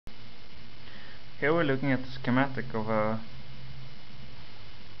Here we're looking at the schematic of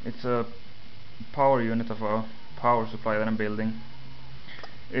it's a power unit of a power supply that I'm building.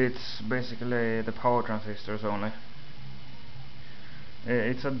 It's basically the power transistors only.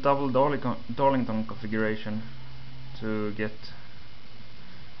 It's a double Darlington configuration to get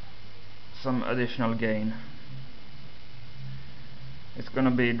some additional gain. It's gonna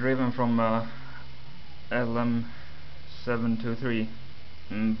be driven from LM723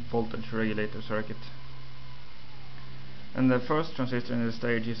 voltage regulator circuit, and the first transistor in the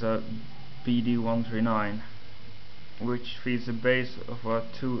stage is a BD139, which feeds the base of a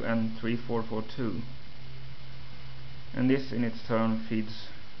 2N3442, and this in its turn feeds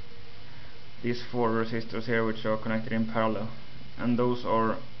these four resistors here, which are connected in parallel, and those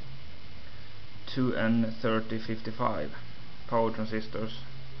are 2N3055 power transistors.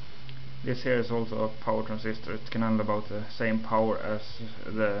 This here is also a power transistor. It can handle about the same power as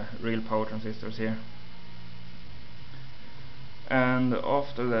the real power transistors here. And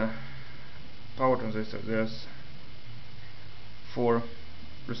after the power transistor there's four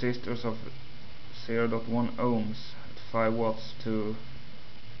resistors of 0.1 ohms at 5 watts to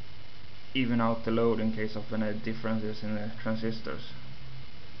even out the load in case of any differences in the transistors.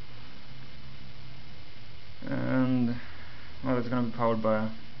 And well, it's going to be powered by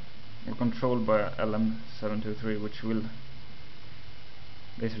or controlled by LM723, which will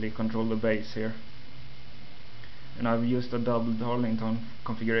basically control the base here. And I've used a double Darlington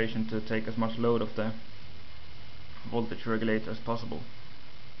configuration to take as much load of the voltage regulator as possible.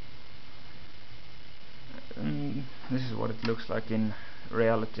 And this is what it looks like in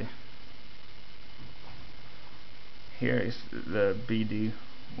reality. Here is the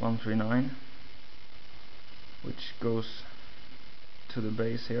BD139, which goes to the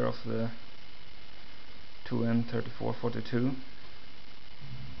base here of the 2N3442,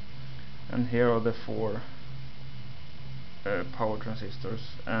 and here are the four power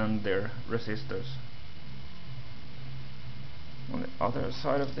transistors and their resistors. On the other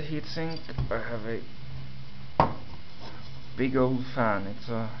side of the heatsink I have a big old fan. It's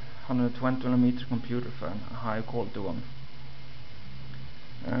a 120mm computer fan, a high quality one,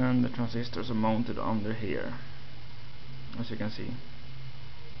 and the transistors are mounted under here, as you can see.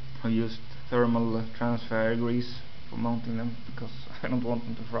 I used thermal transfer grease for mounting them because I don't want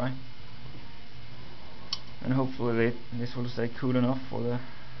them to fry, and hopefully this will stay cool enough for the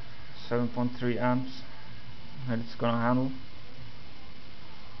 7.3 amps that it's gonna handle.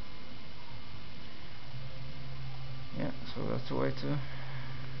 Yeah, so that's the way to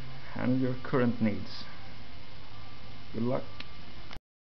handle your current needs. Good luck.